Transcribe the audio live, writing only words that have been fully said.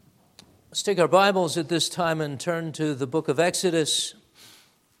Let's take our Bibles at this time and turn to the book of Exodus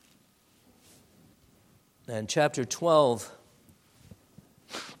and chapter 12.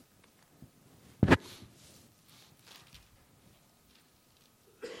 I'm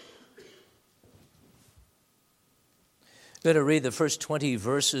going to read the first 20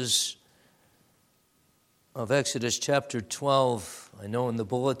 verses of Exodus chapter 12. I know in the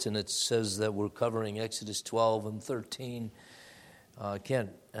bulletin it says that we're covering Exodus 12 and 13. I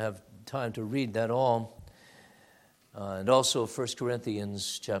can't have time to read that all. And also 1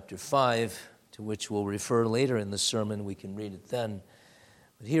 Corinthians chapter 5, to which we'll refer later in the sermon. We can read it then.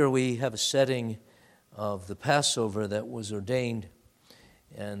 But here we have a setting of the Passover that was ordained,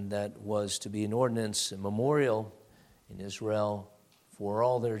 and that was to be an ordinance, a memorial in Israel for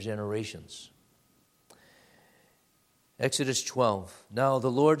all their generations. Exodus 12. Now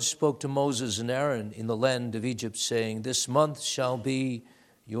the Lord spoke to Moses and Aaron in the land of Egypt, saying, This month shall be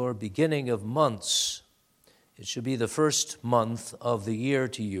your beginning of months. It shall be the first month of the year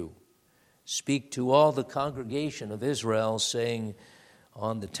to you. Speak to all the congregation of Israel, saying,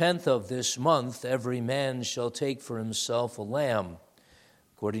 On the 10th of this month every man shall take for himself a lamb,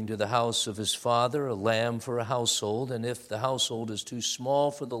 according to the house of his father, a lamb for a household. And if the household is too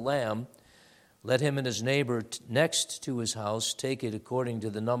small for the lamb, let him and his neighbor next to his house take it according to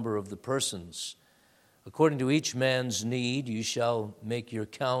the number of the persons. According to each man's need, you shall make your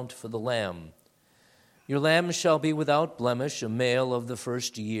count for the lamb. Your lamb shall be without blemish, a male of the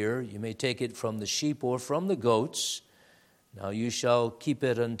first year. You may take it from the sheep or from the goats. Now you shall keep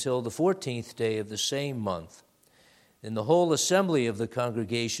it until the 14th day of the same month. Then the whole assembly of the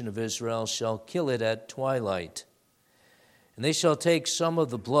congregation of Israel shall kill it at twilight. And they shall take some of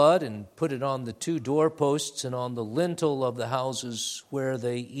the blood and put it on the two doorposts and on the lintel of the houses where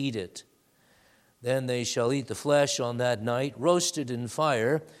they eat it. Then they shall eat the flesh on that night, roasted in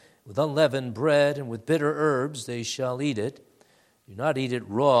fire, with unleavened bread and with bitter herbs they shall eat it. Do not eat it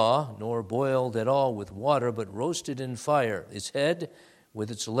raw, nor boiled at all with water, but roasted in fire, its head with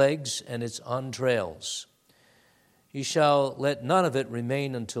its legs and its entrails. You shall let none of it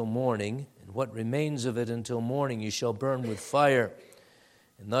remain until morning, and what remains of it until morning you shall burn with fire.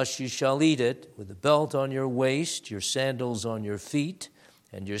 And thus you shall eat it, with a belt on your waist, your sandals on your feet,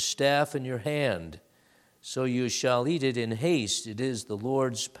 and your staff in your hand. So you shall eat it in haste. It is the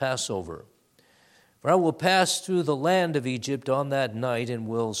Lord's Passover. For I will pass through the land of Egypt on that night, and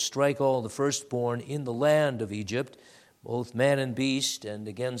will strike all the firstborn in the land of Egypt, both man and beast, and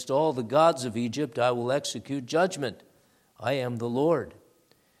against all the gods of Egypt I will execute judgment. I am the Lord.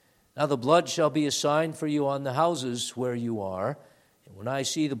 Now the blood shall be a sign for you on the houses where you are, and when I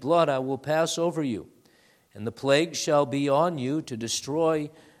see the blood I will pass over you. And the plague shall be on you to destroy,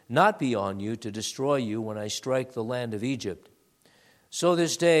 not be on you to destroy you when I strike the land of Egypt. So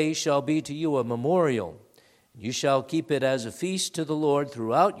this day shall be to you a memorial. You shall keep it as a feast to the Lord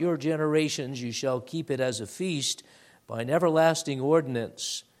throughout your generations. You shall keep it as a feast by an everlasting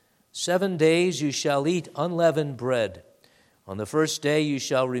ordinance. 7 days you shall eat unleavened bread. On the first day you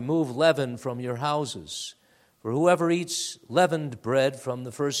shall remove leaven from your houses. For whoever eats leavened bread from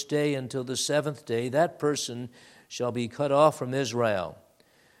the first day until the 7th day, that person shall be cut off from Israel.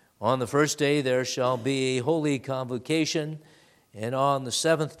 On the first day there shall be a holy convocation, and on the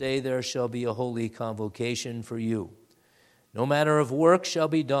 7th day there shall be a holy convocation for you. No manner of work shall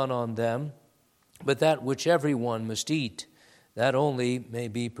be done on them, but that which every one must eat, that only may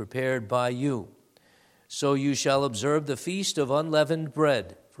be prepared by you. So you shall observe the feast of unleavened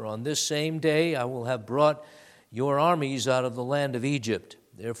bread, for on this same day I will have brought your armies out of the land of Egypt.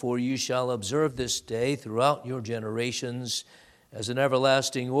 Therefore you shall observe this day throughout your generations as an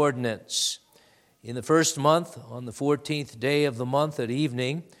everlasting ordinance. In the first month, on the 14th day of the month at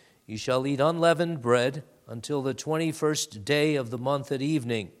evening, you shall eat unleavened bread until the 21st day of the month at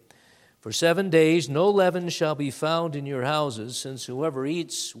evening. For 7 days no leaven shall be found in your houses, since whoever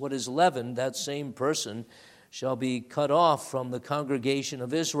eats what is leavened, that same person shall be cut off from the congregation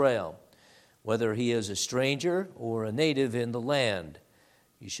of Israel, whether he is a stranger or a native in the land.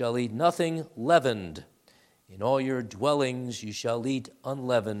 You shall eat nothing leavened. In all your dwellings you shall eat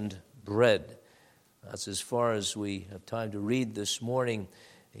unleavened bread. That's as far as we have time to read this morning.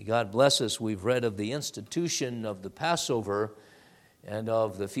 May God bless us. We've read of the institution of the Passover and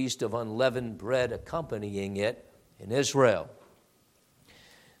of the Feast of Unleavened Bread accompanying it in Israel.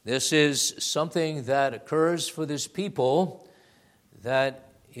 This is something that occurs for this people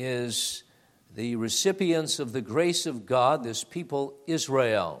that is the recipients of the grace of God, this people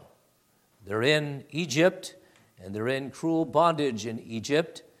Israel. They're in Egypt, and they're in cruel bondage in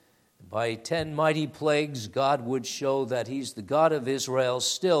Egypt. By 10 mighty plagues, God would show that he's the God of Israel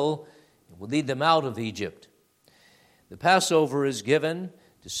still would lead them out of Egypt. The Passover is given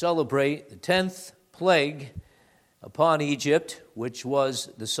to celebrate the 10th plague upon Egypt, which was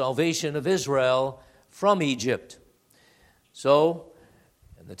the salvation of Israel from Egypt. So,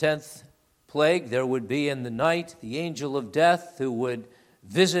 in the 10th plague, there would be in the night the angel of death who would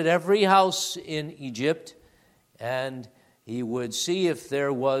visit every house in Egypt, and he would see if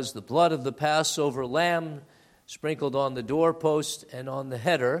there was the blood of the Passover lamb sprinkled on the doorpost and on the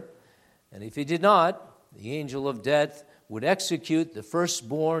header. And if he did not, the angel of death would execute the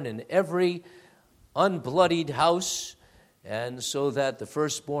firstborn in every unbloodied house, and so that the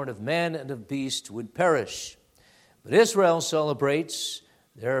firstborn of man and of beast would perish. But Israel celebrates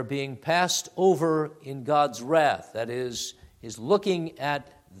their being passed over in God's wrath. That is looking at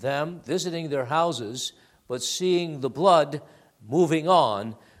them, visiting their houses, but seeing the blood moving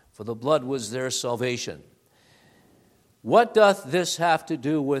on, for the blood was their salvation. What doth this have to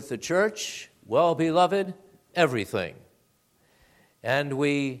do with the church? Well, beloved, everything. And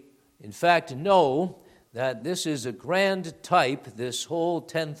we, in fact, know that this is a grand type, this whole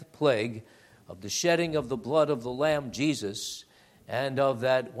 10th plague, of the shedding of the blood of the Lamb Jesus, and of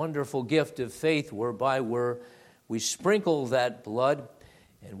that wonderful gift of faith whereby we sprinkle that blood,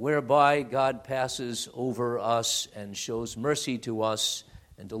 and whereby God passes over us and shows mercy to us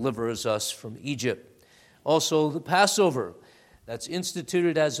and delivers us from Egypt. Also, the Passover, that's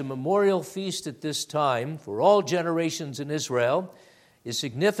instituted as a memorial feast at this time for all generations in Israel, is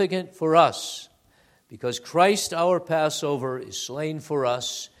significant for us because Christ, our Passover, is slain for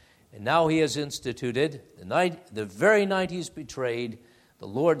us, and now he has instituted, the very night he's betrayed, the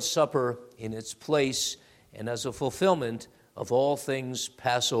Lord's Supper in its place and as a fulfillment of all things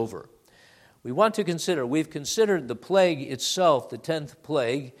Passover. We want to consider, we've considered the plague itself, the 10th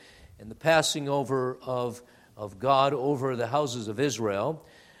plague, and the passing over of God over the houses of Israel.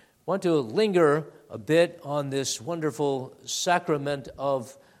 I want to linger a bit on this wonderful sacrament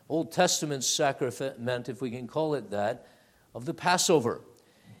of Old Testament sacrament, if we can call it that, of the Passover,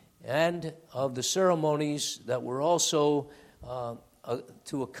 and of the ceremonies that were also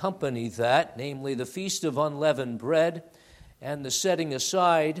to accompany that, namely the Feast of Unleavened Bread and the setting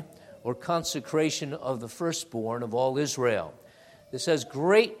aside or consecration of the firstborn of all Israel. This has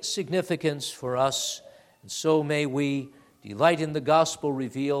great significance for us, and so may we delight in the gospel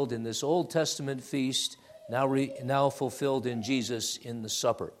revealed in this Old Testament feast, now fulfilled in Jesus in the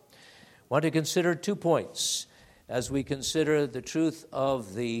supper. I want to consider 2 points as we consider the truth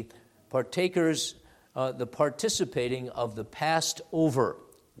of the partakers, the participating of the passed over,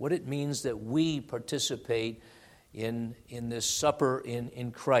 what it means that we participate in this supper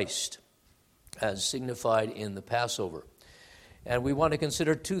in Christ, as signified in the Passover. And we want to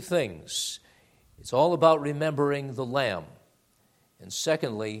consider 2 things. It's all about remembering the Lamb. And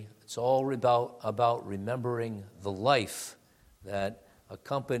secondly, it's all about remembering the life that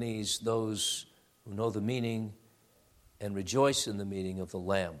accompanies those who know the meaning and rejoice in the meaning of the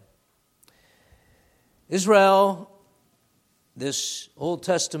Lamb. Israel, this Old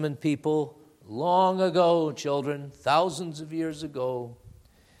Testament people, long ago, children, thousands of years ago,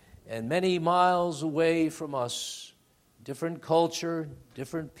 and many miles away from us, different culture,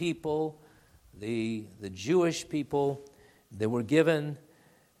 different people, the Jewish people, they were given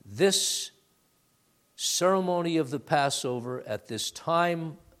this ceremony of the Passover at this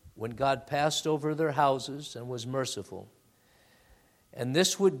time when God passed over their houses and was merciful. And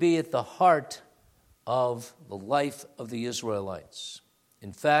this would be at the heart of the life of the Israelites.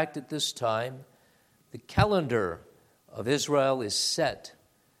 In fact, at this time, the calendar of Israel is set.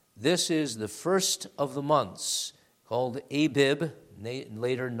 This is the first of the months, called Abib,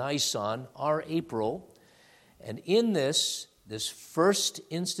 later Nisan, our April. And in this first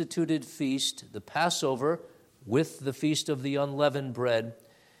instituted feast, the Passover, with the Feast of the Unleavened Bread,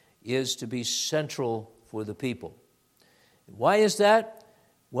 is to be central for the people. Why is that?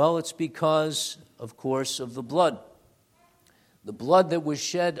 Well, it's because, of course, of the blood. The blood that was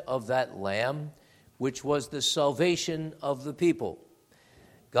shed of that lamb, which was the salvation of the people.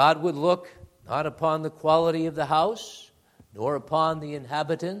 God would look not upon the quality of the house, nor upon the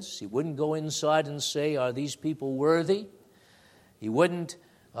inhabitants. He wouldn't go inside and say, are these people worthy? He wouldn't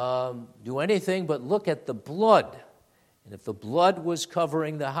do anything but look at the blood. And if the blood was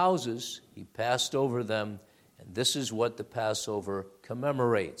covering the houses, he passed over them. And this is what the Passover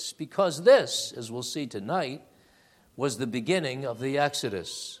commemorates. Because this, as we'll see tonight, was the beginning of the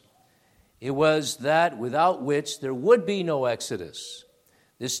Exodus. It was that without which there would be no Exodus.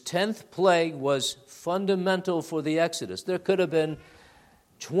 This 10th plague was fundamental for the Exodus. There could have been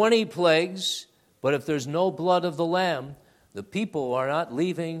 20 plagues, but if there's no blood of the Lamb, the people are not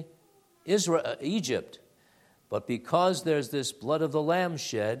leaving Egypt. But because there's this blood of the Lamb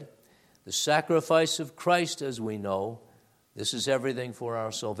shed, the sacrifice of Christ, as we know, this is everything for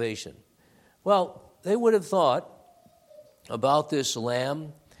our salvation. Well, they would have thought about this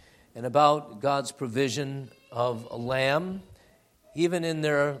lamb and about God's provision of a lamb, even in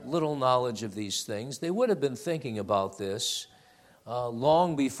their little knowledge of these things. They would have been thinking about this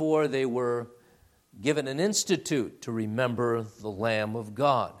long before they were given an institute to remember the Lamb of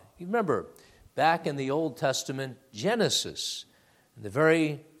God. You remember, back in the Old Testament, Genesis, the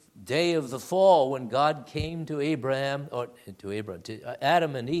very day of the fall when God came to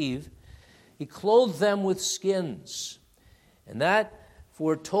Adam and Eve, he clothed them with skins. And that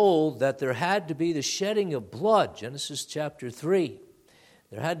foretold that there had to be the shedding of blood, Genesis chapter 3.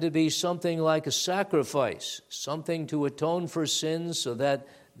 There had to be something like a sacrifice, something to atone for sins so that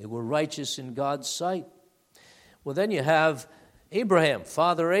they were righteous in God's sight. Well, then you have Abraham,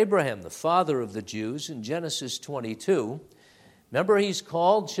 the father of the Jews, in Genesis 22. Remember, he's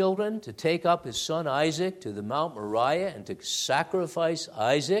called children to take up his son Isaac to the Mount Moriah and to sacrifice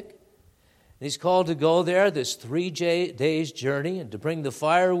Isaac. And he's called to go there, this 3 days journey, and to bring the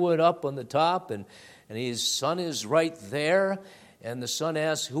firewood up on the top. And his son is right there. And the son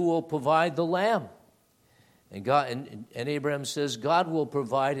asks, who will provide the lamb? And Abraham says, God will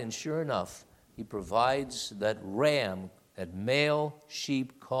provide. And sure enough, he provides that ram, that male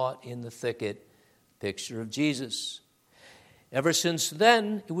sheep caught in the thicket, picture of Jesus. Ever since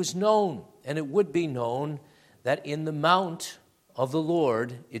then, it was known, and it would be known, that in the mount of the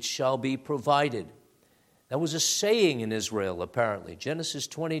Lord it shall be provided. That was a saying in Israel, apparently. Genesis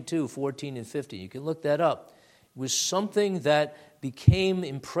 22, 14 and 15. You can look that up. It was something that became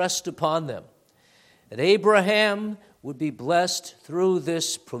impressed upon them, that Abraham would be blessed through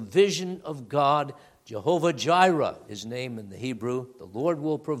this provision of God. Jehovah Jireh, his name in the Hebrew, the Lord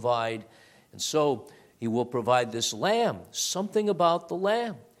will provide. And so he will provide this lamb, something about the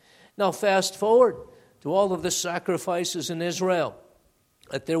lamb. Now fast forward to all of the sacrifices in Israel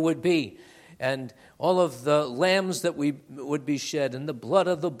that there would be, and all of the lambs that would be shed, and the blood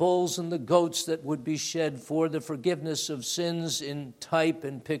of the bulls and the goats that would be shed for the forgiveness of sins in type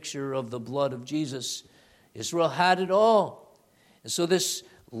and picture of the blood of Jesus. Israel had it all. And so this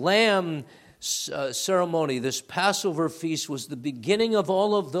lamb ceremony, this Passover feast, was the beginning of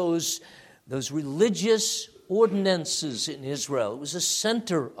all of those religious ordinances in Israel. It was the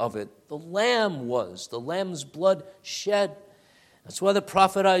center of it. The lamb's blood shed. That's why the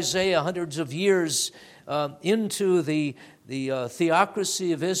prophet Isaiah, hundreds of years into the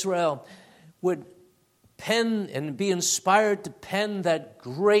theocracy of Israel, would pen and be inspired to pen that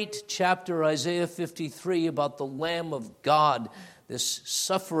great chapter, Isaiah 53, about the Lamb of God, this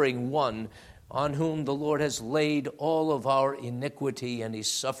suffering one on whom the Lord has laid all of our iniquity, and he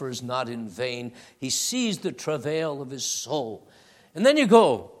suffers not in vain. He sees the travail of his soul. And then you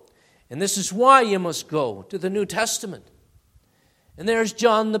go, and this is why you must go to the New Testament. And there's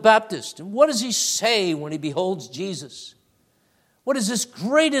John the Baptist. And what does he say when he beholds Jesus? What does this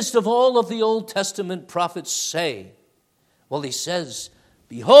greatest of all of the Old Testament prophets say? Well, he says,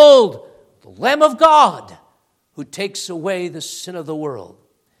 behold, the Lamb of God who takes away the sin of the world.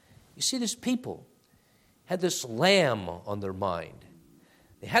 You see, this people had this lamb on their mind.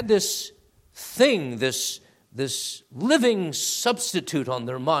 They had this thing, this living substitute on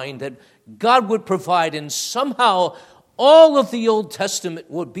their mind that God would provide, and somehow all of the Old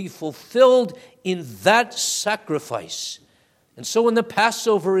Testament would be fulfilled in that sacrifice. And so when the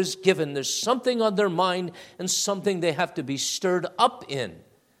Passover is given, there's something on their mind and something they have to be stirred up in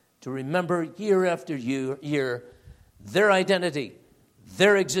to remember year after year their identity,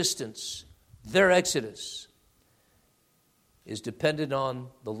 their existence, their exodus is dependent on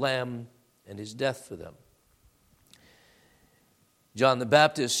the Lamb and his death for them. John the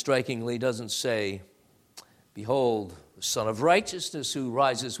Baptist strikingly doesn't say, behold, the Son of Righteousness who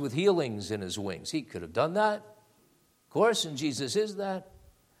rises with healings in his wings. He could have done that, of course, and Jesus is that.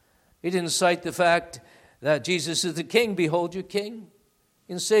 He didn't cite the fact that Jesus is the King. Behold your King.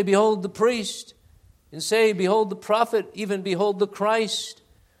 He didn't say, behold the priest. He didn't say, behold the prophet, even behold the Christ.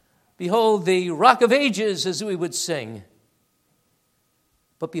 Behold the Rock of Ages, as we would sing.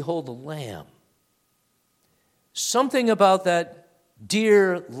 But behold the Lamb. Something about that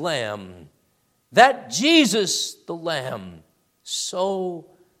dear Lamb, that Jesus the Lamb, so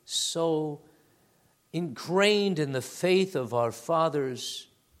ingrained in the faith of our fathers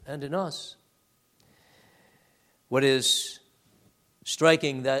and in us. What is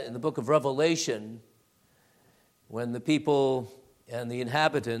striking that in the book of Revelation, when the people and the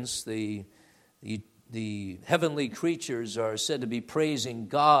inhabitants, the the heavenly creatures are said to be praising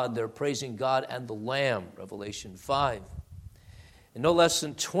God. They're praising God and the Lamb, Revelation 5. And no less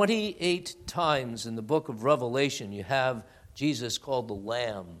than 28 times in the book of Revelation, you have Jesus called the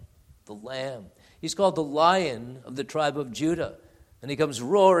Lamb. The Lamb. He's called the Lion of the tribe of Judah. And he comes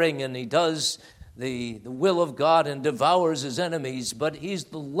roaring and he does the will of God and devours his enemies. But he's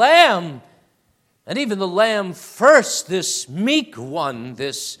the Lamb. And even the Lamb first, this meek one,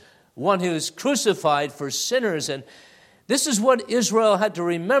 this one who is crucified for sinners. And this is what Israel had to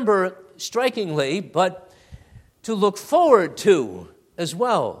remember strikingly, but to look forward to as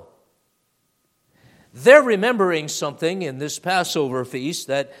well. They're remembering something in this Passover feast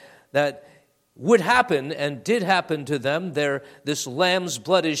that would happen and did happen to them. This lamb's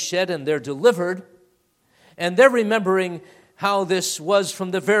blood is shed and they're delivered. And they're remembering how this was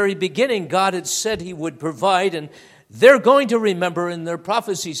from the very beginning. God had said he would provide, and they're going to remember in their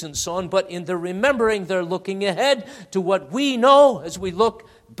prophecies and so on, but in their remembering, they're looking ahead to what we know as we look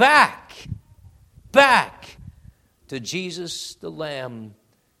back to Jesus the Lamb,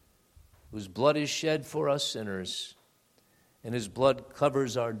 whose blood is shed for us sinners, and his blood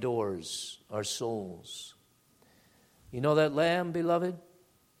covers our doors, our souls. You know that Lamb, beloved?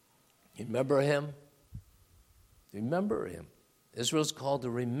 You remember him? Remember him. Israel's called to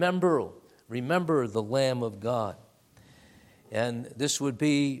remember the Lamb of God. And this would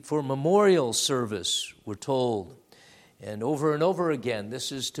be for memorial service, we're told. And over again,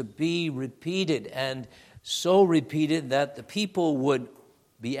 this is to be repeated, and so repeated that the people would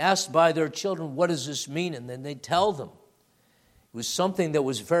be asked by their children, what does this mean? And then they'd tell them. It was something that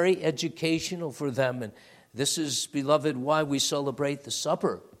was very educational for them. And this is, beloved, why we celebrate the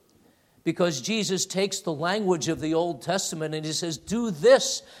supper. Because Jesus takes the language of the Old Testament and he says, do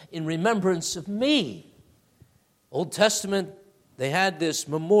this in remembrance of me. Old Testament, they had this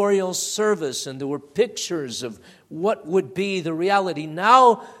memorial service and there were pictures of what would be the reality.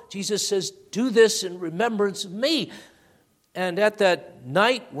 Now, Jesus says, do this in remembrance of me. And at that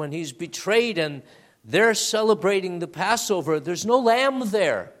night when he's betrayed and they're celebrating the Passover, there's no lamb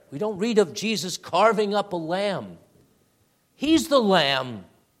there. We don't read of Jesus carving up a lamb. He's the lamb.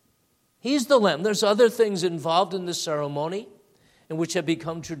 He's the lamb. There's other things involved in the ceremony, and which have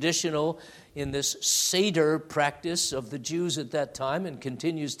become traditional in this Seder practice of the Jews at that time and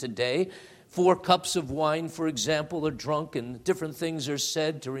continues today. 4 cups of wine, for example, are drunk, and different things are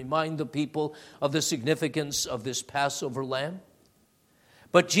said to remind the people of the significance of this Passover lamb.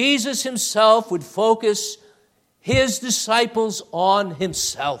 But Jesus himself would focus his disciples on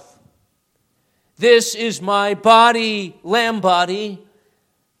himself. This is my body, lamb body,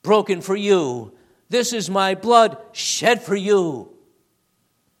 broken for you. This is my blood shed for you.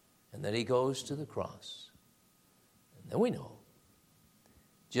 And then he goes to the cross. And then we know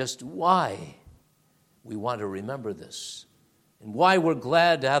just why we want to remember this and why we're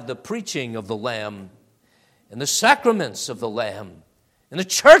glad to have the preaching of the Lamb and the sacraments of the Lamb and the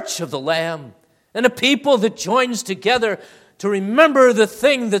church of the Lamb and a people that joins together to remember the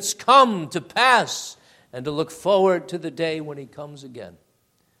thing that's come to pass and to look forward to the day when he comes again.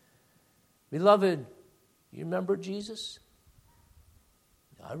 Beloved, you remember Jesus?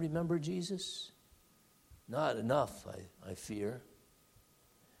 I remember Jesus. Not enough, I fear.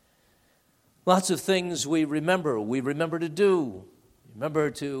 Lots of things we remember. We remember to do.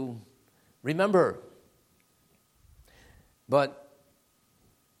 Remember. But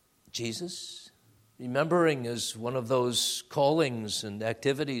Jesus, remembering is one of those callings and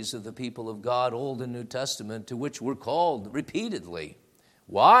activities of the people of God, Old and New Testament, to which we're called repeatedly.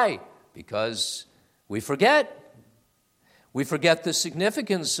 Why? Because we forget. We forget the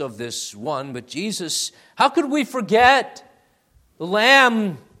significance of this one, but Jesus, how could we forget? The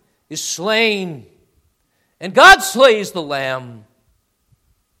Lamb is slain, and God slays the Lamb.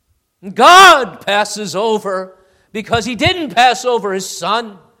 And God passes over because he didn't pass over his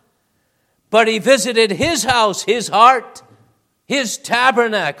Son, but he visited his house, his heart, his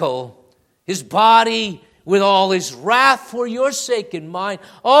tabernacle, his body, with all his wrath for your sake and mine.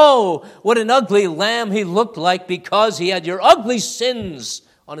 Oh, what an ugly lamb he looked like because he had your ugly sins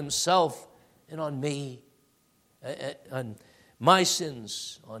on himself and on me, and my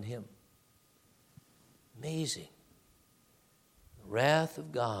sins on him. Amazing. The wrath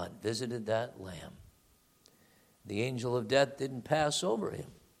of God visited that lamb. The angel of death didn't pass over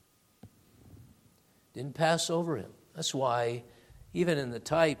him. Didn't pass over him. That's why, even in the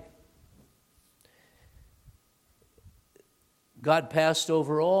type, God passed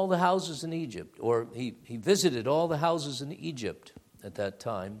over all the houses in Egypt, or he visited all the houses in Egypt at that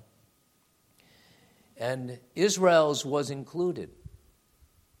time. And Israel's was included.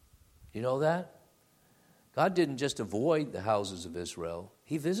 You know that? God didn't just avoid the houses of Israel.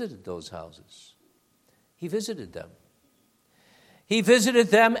 He visited those houses. He visited them. He visited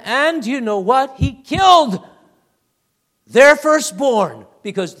them, and you know what? He killed their firstborn,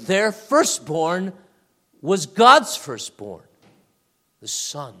 because their firstborn was God's firstborn, the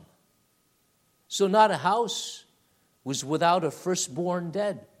Son. So not a house was without a firstborn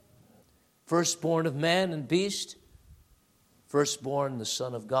dead. Firstborn of man and beast, firstborn the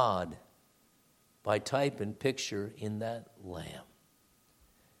Son of God, by type and picture in that Lamb.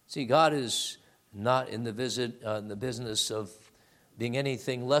 See, God is not in the business of being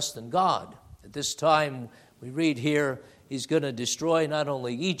anything less than God. At this time, we read here, he's going to destroy not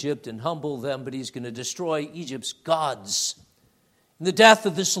only Egypt and humble them, but he's going to destroy Egypt's gods. In the death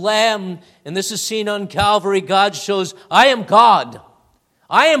of this Lamb, and this is seen on Calvary, God shows, I am God.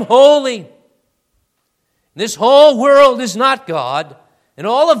 I am holy. This whole world is not God, and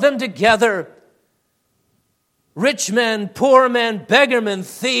all of them together, rich man, poor man, beggarman,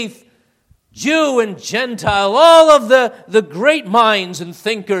 thief, Jew and Gentile, all of the great minds and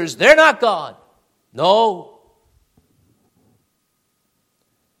thinkers, they're not God. No,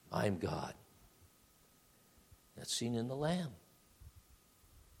 I'm God. That's seen in the Lamb.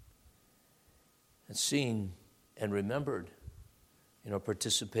 That's seen and remembered in our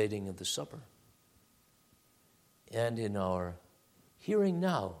participating of the supper and in our hearing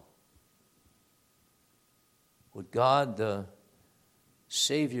now what God the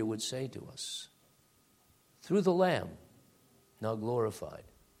Savior would say to us through the Lamb, now glorified.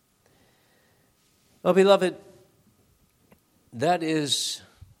 Well, beloved, that is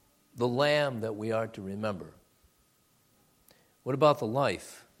the Lamb that we are to remember. What about the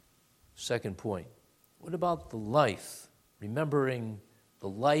life? Second point. What about the life? Remembering the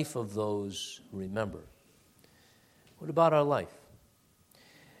life of those who remember. What about our life?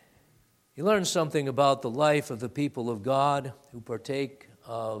 You learn something about the life of the people of God who partake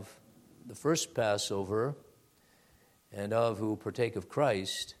of the first Passover and who partake of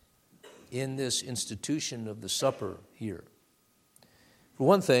Christ in this institution of the supper here. For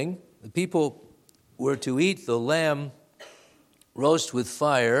one thing, the people were to eat the lamb roast with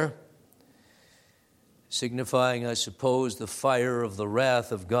fire, signifying, I suppose, the fire of the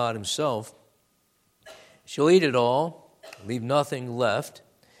wrath of God himself. Shall eat it all, leave nothing left.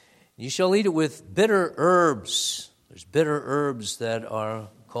 You shall eat it with bitter herbs. There's bitter herbs that are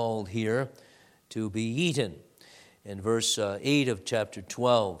called here to be eaten. In verse 8 of chapter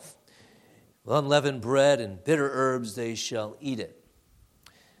 12, with unleavened bread and bitter herbs they shall eat it.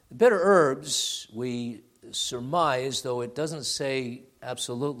 The bitter herbs, we surmise, though it doesn't say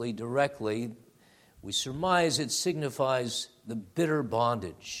absolutely directly, we surmise it signifies the bitter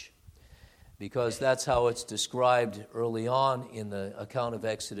bondage, because that's how it's described early on in the account of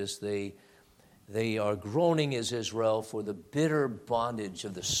Exodus. They are groaning as Israel for the bitter bondage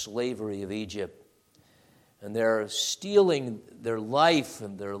of the slavery of Egypt. And they're stealing their life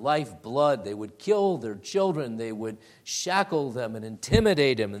and their lifeblood. They would kill their children. They would shackle them and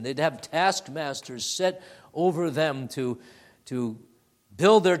intimidate them. And they'd have taskmasters set over them to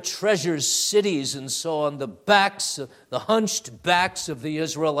build their treasures, cities, and so on. The hunched backs of the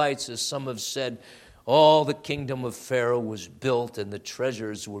Israelites, as some have said, all the kingdom of Pharaoh was built and the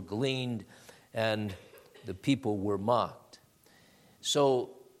treasures were gleaned and the people were mocked.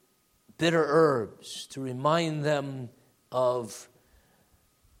 So, bitter herbs to remind them of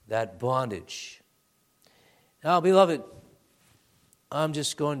that bondage. Now, beloved, I'm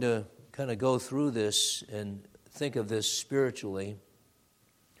just going to kind of go through this and think of this spiritually.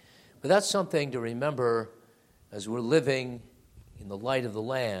 But that's something to remember as we're living in the light of the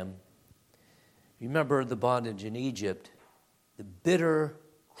Lamb. Remember the bondage in Egypt, the bitter,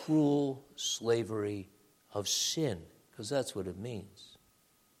 cruel slavery of sin, because that's what it means.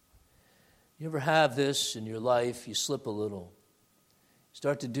 You ever have this in your life? You slip a little.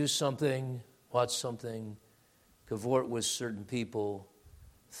 Start to do something, watch something, cavort with certain people,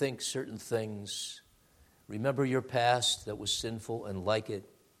 think certain things, remember your past that was sinful and like it.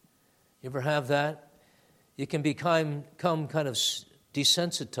 You ever have that? You can become kind of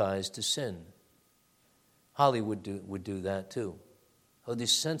desensitized to sin. Hollywood would do that too. They'll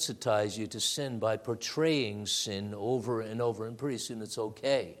desensitize you to sin by portraying sin over and over, and pretty soon it's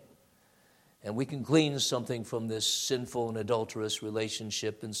okay. And we can glean something from this sinful and adulterous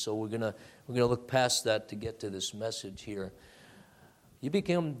relationship, and so we're gonna look past that to get to this message here. You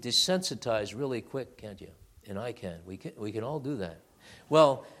become desensitized really quick, can't you? And I can. We can all do that.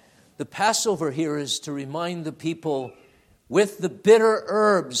 Well, the Passover here is to remind the people with the bitter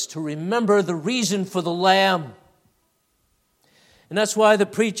herbs to remember the reason for the lamb. And that's why the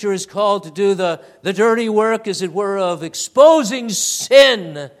preacher is called to do the dirty work, as it were, of exposing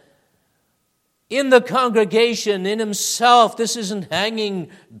sin in the congregation, in himself. This isn't hanging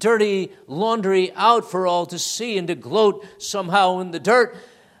dirty laundry out for all to see and to gloat somehow in the dirt,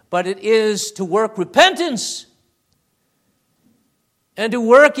 but it is to work repentance and to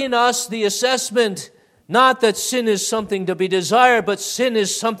work in us the assessment, not that sin is something to be desired, but sin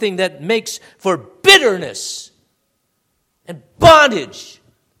is something that makes for bitterness and bondage.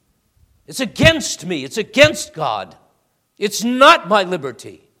 It's against me. It's against God. It's not my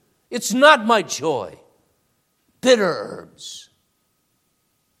liberty. It's not my joy. Bitter herbs.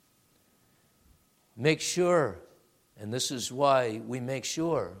 Make sure, and this is why we make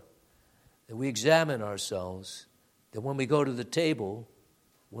sure, that we examine ourselves, that when we go to the table,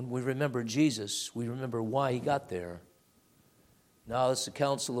 when we remember Jesus, we remember why he got there. Now it's the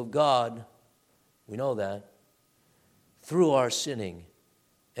counsel of God. We know that. Through our sinning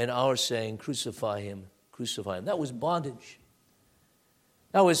and our saying, crucify him, crucify him. That was bondage.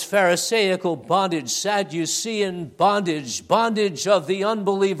 That was Pharisaical bondage, Sadducean bondage, bondage of the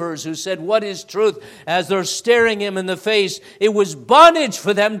unbelievers who said, what is truth? As they're staring him in the face, it was bondage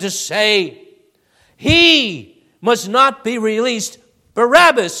for them to say, he must not be released.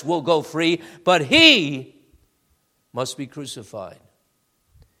 Barabbas will go free, but he must be crucified.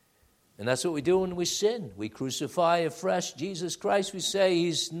 And that's what we do when we sin. We crucify afresh Jesus Christ. We say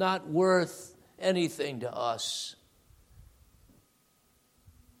he's not worth anything to us.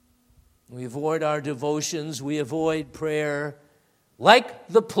 We avoid our devotions. We avoid prayer like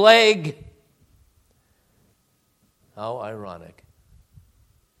the plague. How ironic.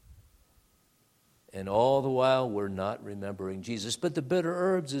 And all the while, we're not remembering Jesus. But the bitter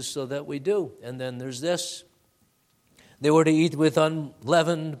herbs is so that we do. And then there's this. They were to eat with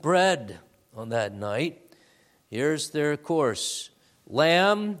unleavened bread on that night. Here's their course.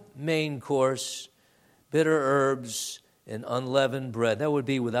 Lamb, main course, bitter herbs, and unleavened bread. That would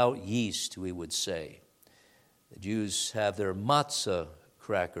be without yeast, we would say. The Jews have their matzah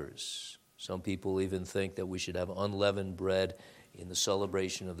crackers. Some people even think that we should have unleavened bread in the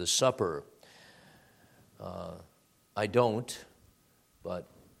celebration of the supper. I don't, but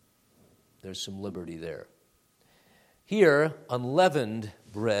there's some liberty there. Here, unleavened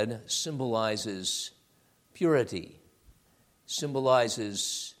bread symbolizes purity,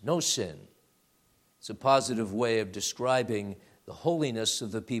 symbolizes no sin. It's a positive way of describing the holiness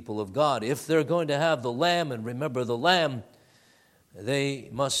of the people of God. If they're going to have the lamb and remember the lamb, they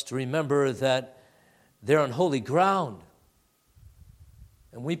must remember that they're on holy ground.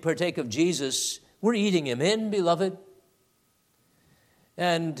 And we partake of Jesus, we're eating him in, beloved.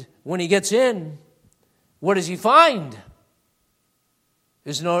 And when he gets in, what does he find?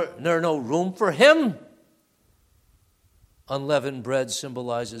 Is there no room for him? Unleavened bread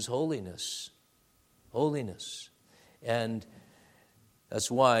symbolizes holiness. Holiness. And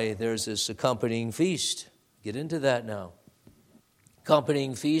that's why there's this accompanying feast. Get into that now.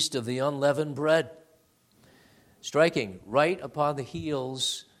 Accompanying feast of the unleavened bread. Striking right upon the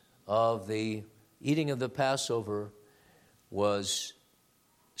heels of the eating of the Passover was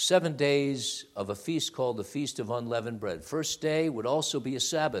 7 days of a feast called the Feast of Unleavened Bread. First day would also be a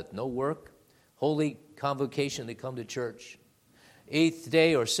Sabbath, no work, holy convocation, they come to church. 8th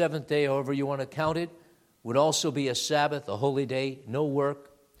day or 7th day, however you want to count it, would also be a Sabbath, a holy day, no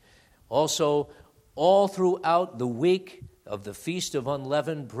work. Also, all throughout the week of the Feast of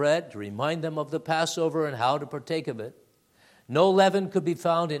Unleavened Bread, to remind them of the Passover and how to partake of it. No leaven could be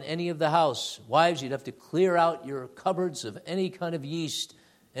found in any of the house. Wives, you'd have to clear out your cupboards of any kind of yeast,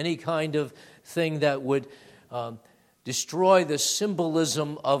 any kind of thing that would destroy the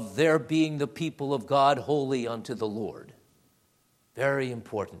symbolism of their being the people of God, holy unto the Lord. Very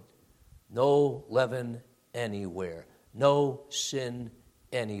important. No leaven anywhere. No sin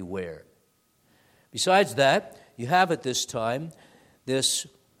anywhere. Besides that, you have at this time this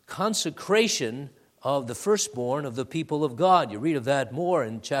consecration of the firstborn of the people of God. You read of that more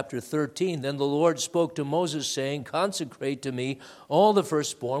in chapter 13. Then the Lord spoke to Moses, saying, consecrate to me all the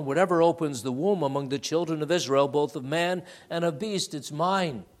firstborn, whatever opens the womb among the children of Israel, both of man and of beast, it's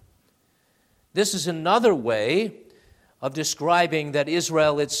mine. This is another way of describing that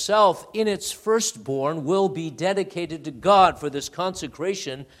Israel itself, in its firstborn, will be dedicated to God. For this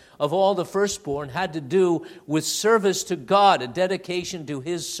consecration of all the firstborn had to do with service to God, a dedication to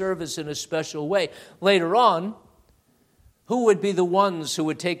his service in a special way. Later on, who would be the ones who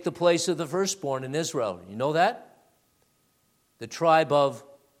would take the place of the firstborn in Israel? You know that? The tribe of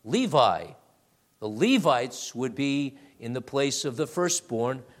Levi. The Levites would be in the place of the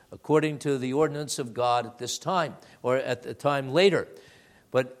firstborn according to the ordinance of God at this time, or at the time later.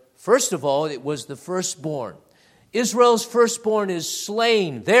 But first of all, it was the firstborn. Israel's firstborn is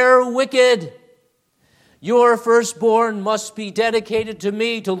slain. They're wicked. Your firstborn must be dedicated to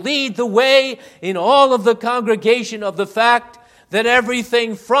me to lead the way in all of the congregation of the fact that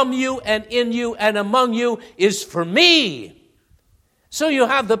everything from you and in you and among you is for me. So you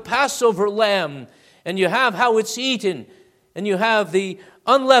have the Passover lamb, and you have how it's eaten, and you have the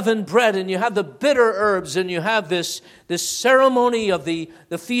unleavened bread, and you have the bitter herbs, and you have this ceremony of the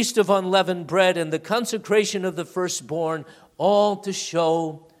Feast of Unleavened Bread and the consecration of the firstborn, all to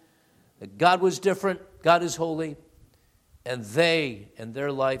show that God was different, God is holy, and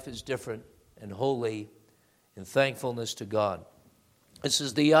their life is different and holy in thankfulness to God. This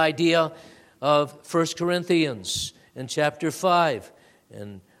is the idea of 1 Corinthians in chapter 5.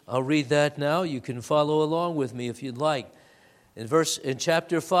 And I'll read that now. You can follow along with me if you'd like. In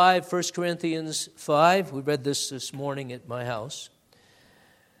chapter 5, 1 Corinthians 5, we read this morning at my house.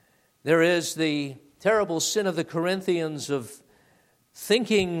 There is the terrible sin of the Corinthians of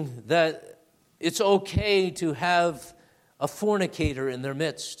thinking that it's okay to have a fornicator in their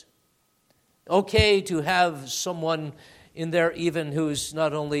midst. Okay to have someone in there even who's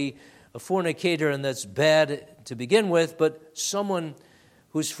not only a fornicator, and that's bad to begin with, but someone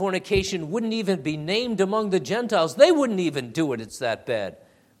whose fornication wouldn't even be named among the Gentiles. They wouldn't even do it. It's that bad.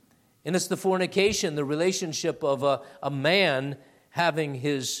 And it's the fornication, the relationship of a man having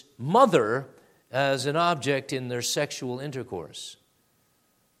his mother as an object in their sexual intercourse.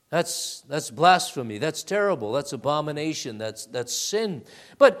 That's blasphemy. That's terrible. That's abomination. That's sin.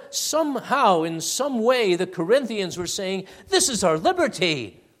 But somehow, in some way, the Corinthians were saying, this is our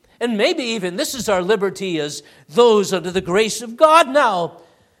liberty. And maybe even this is our liberty as those under the grace of God now.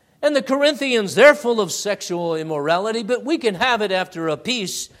 And the Corinthians, they're full of sexual immorality, but we can have it after a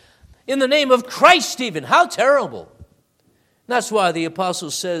peace in the name of Christ even. How terrible. That's why the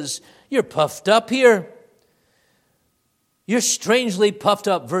apostle says, you're puffed up here. You're strangely puffed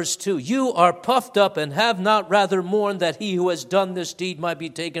up, verse 2. You are puffed up and have not rather mourned that he who has done this deed might be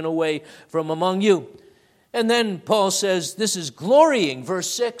taken away from among you. And then Paul says, this is glorying, verse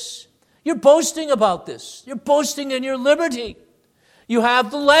 6. You're boasting about this. You're boasting in your liberty. You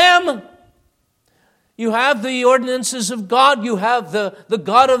have the Lamb. You have the ordinances of God. You have the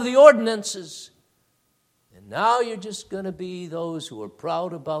God of the ordinances. And now you're just going to be those who are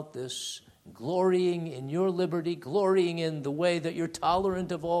proud about this, glorying in your liberty, glorying in the way that you're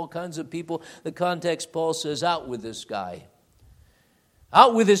tolerant of all kinds of people. The context, Paul says, out with this guy.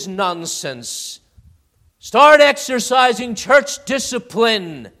 Out with his nonsense. Start exercising church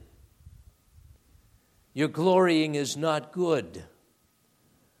discipline. Your glorying is not good.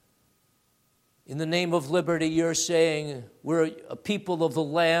 In the name of liberty, you're saying we're a people of the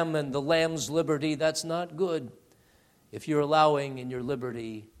Lamb and the Lamb's liberty. That's not good if you're allowing in your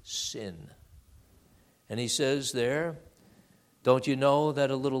liberty sin. And he says there, don't you know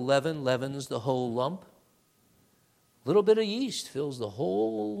that a little leaven leavens the whole lump? A little bit of yeast fills the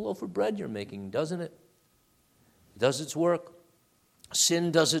whole loaf of bread you're making, doesn't it? It does its work.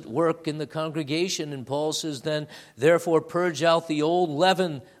 Sin does its work in the congregation, and Paul says then, therefore purge out the old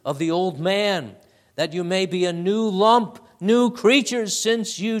leaven of the old man, that you may be a new lump, new creatures,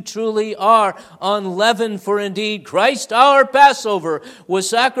 since you truly are unleavened. For indeed Christ our Passover was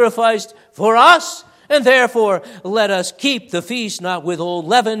sacrificed for us, and therefore let us keep the feast not with old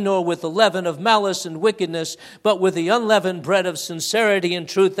leaven, nor with the leaven of malice and wickedness, but with the unleavened bread of sincerity and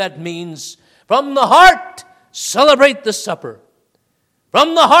truth. That means from the heart, celebrate the supper.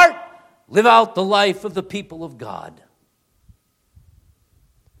 From the heart, live out the life of the people of God.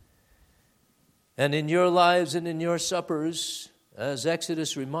 And in your lives and in your suppers, as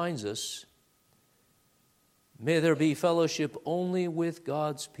Exodus reminds us, may there be fellowship only with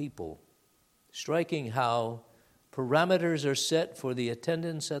God's people. Striking how parameters are set for the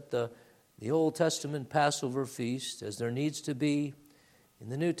attendance at the Old Testament Passover feast, as there needs to be in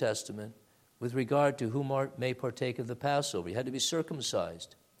the New Testament, with regard to whom may partake of the Passover. You had to be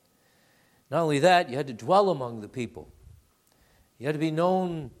circumcised. Not only that, you had to dwell among the people. You had to be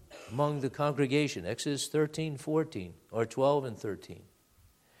known among the congregation. Exodus 13, 14, or 12 and 13.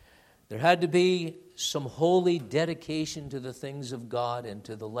 There had to be some holy dedication to the things of God and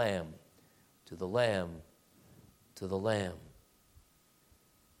to the Lamb, to the Lamb, to the Lamb.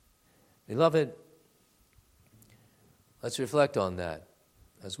 Beloved, let's reflect on that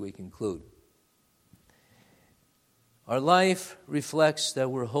as we conclude. Our life reflects that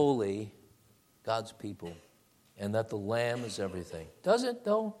we're holy, God's people, and that the Lamb is everything. Does it,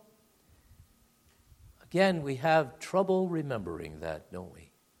 though? Again, we have trouble remembering that, don't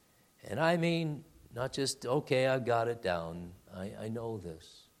we? And I mean, not just, okay, I've got it down. I know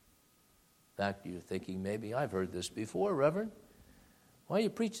this. In fact, you're thinking, maybe I've heard this before, Reverend. Why are you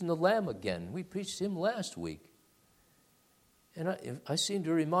preaching the Lamb again? We preached him last week. And I seem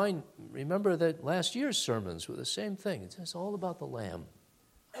to remember that last year's sermons were the same thing. It's all about the Lamb.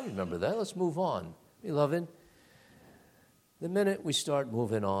 I remember that. Let's move on. Beloved, the minute we start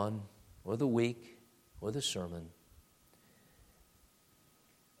moving on, or the week, or the sermon,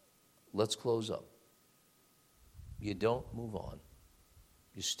 let's close up. You don't move on.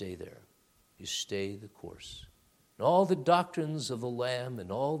 You stay there. You stay the course. And all the doctrines of the Lamb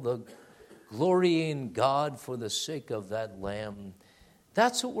and all the glorying God for the sake of that Lamb,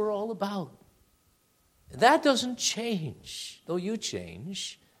 that's what we're all about. And that doesn't change, though you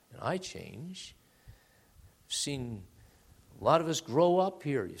change and I change. I've seen a lot of us grow up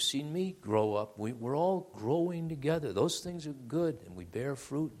here. You've seen me grow up. We're all growing together. Those things are good, and we bear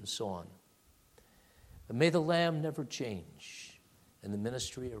fruit and so on. But may the Lamb never change, and the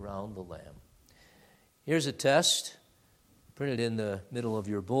ministry around the Lamb. Here's a test, printed in the middle of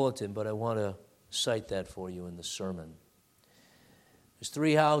your bulletin, but I want to cite that for you in the sermon. There's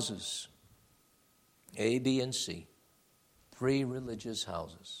 3 houses, A, B, and C, 3 religious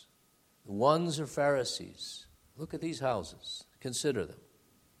houses. The ones are Pharisees. Look at these houses. Consider them.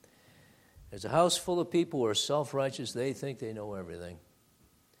 There's a house full of people who are self-righteous. They think they know everything.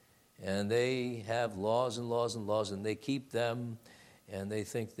 And they have laws and laws and laws, and they keep them, and they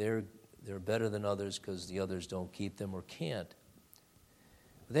think they're better than others because the others don't keep them or can't.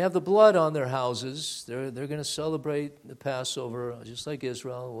 But they have the blood on their houses. They're going to celebrate the Passover just like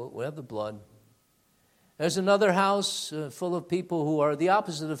Israel. We'll have the blood. There's another house full of people who are the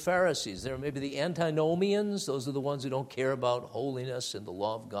opposite of Pharisees. They're maybe the antinomians. Those are the ones who don't care about holiness and the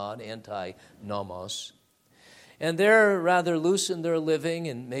law of God, anti-nomos. And they're rather loose in their living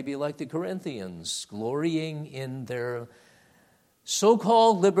and maybe like the Corinthians, glorying in their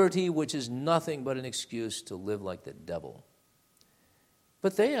so-called liberty, which is nothing but an excuse to live like the devil.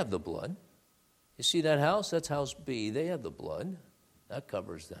 But they have the blood. You see that house? That's house B. They have the blood. That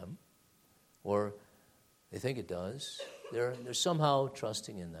covers them. Or they think it does. They're somehow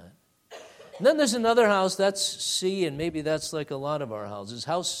trusting in that. And then there's another house, that's C, and maybe that's like a lot of our houses.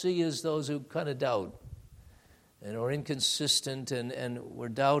 House C is those who kind of doubt and are inconsistent and we're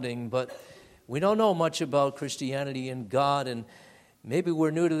doubting, but we don't know much about Christianity and God, and maybe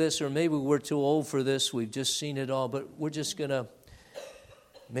we're new to this or maybe we're too old for this. We've just seen it all, but we're just going to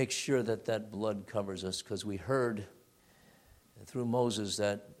make sure that that blood covers us because we heard through Moses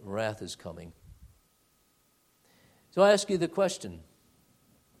that wrath is coming. So I ask you the question,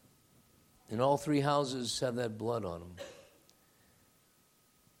 and all 3 houses have that blood on them.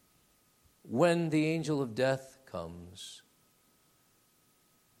 When the angel of death comes,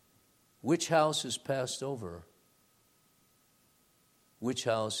 which house is passed over? Which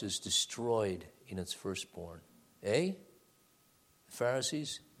house is destroyed in its firstborn? A, the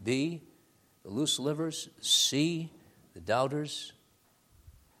Pharisees. B, the loose livers. C, the doubters.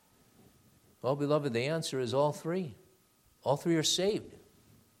 Well, beloved, the answer is all 3. All 3 are saved.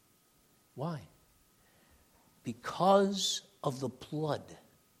 Why? Because of the blood.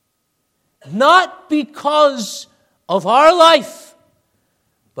 Not because of our life,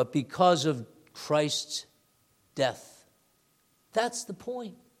 but because of Christ's death. That's the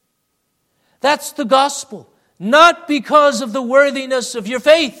point. That's the gospel. Not because of the worthiness of your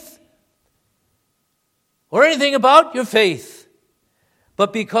faith or anything about your faith,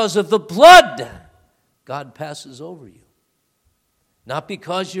 but because of the blood God passes over you. Not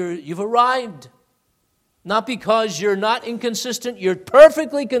because you've arrived. Not because you're not inconsistent. You're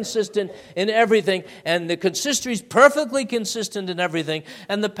perfectly consistent in everything. And the consistory is perfectly consistent in everything.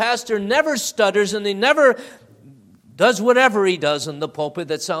 And the pastor never stutters and he never does whatever he does in the pulpit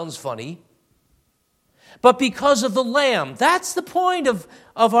that sounds funny. But because of the Lamb. That's the point of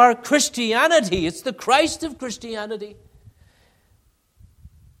our Christianity. It's the Christ of Christianity.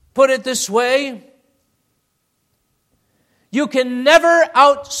 Put it this way. You can never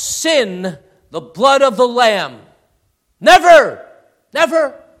out-sin the blood of the Lamb. Never.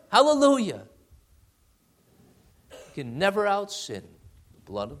 Never. Hallelujah. You can never out-sin the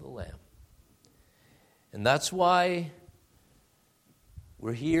blood of the Lamb. And that's why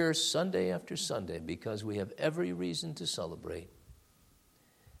we're here Sunday after Sunday, because we have every reason to celebrate.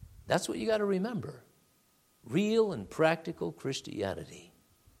 That's what you got to remember. Real and practical Christianity.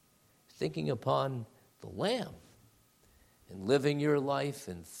 Thinking upon the Lamb. And living your life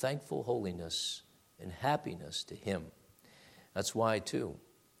in thankful holiness and happiness to Him. That's why, too,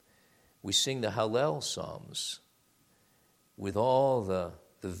 we sing the Hallel Psalms with all the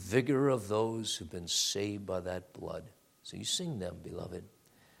the vigor of those who've been saved by that blood. So you sing them, beloved.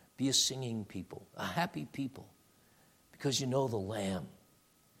 Be a singing people, a happy people, because you know the Lamb.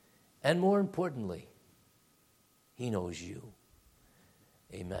 And more importantly, he knows you.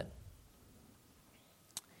 Amen.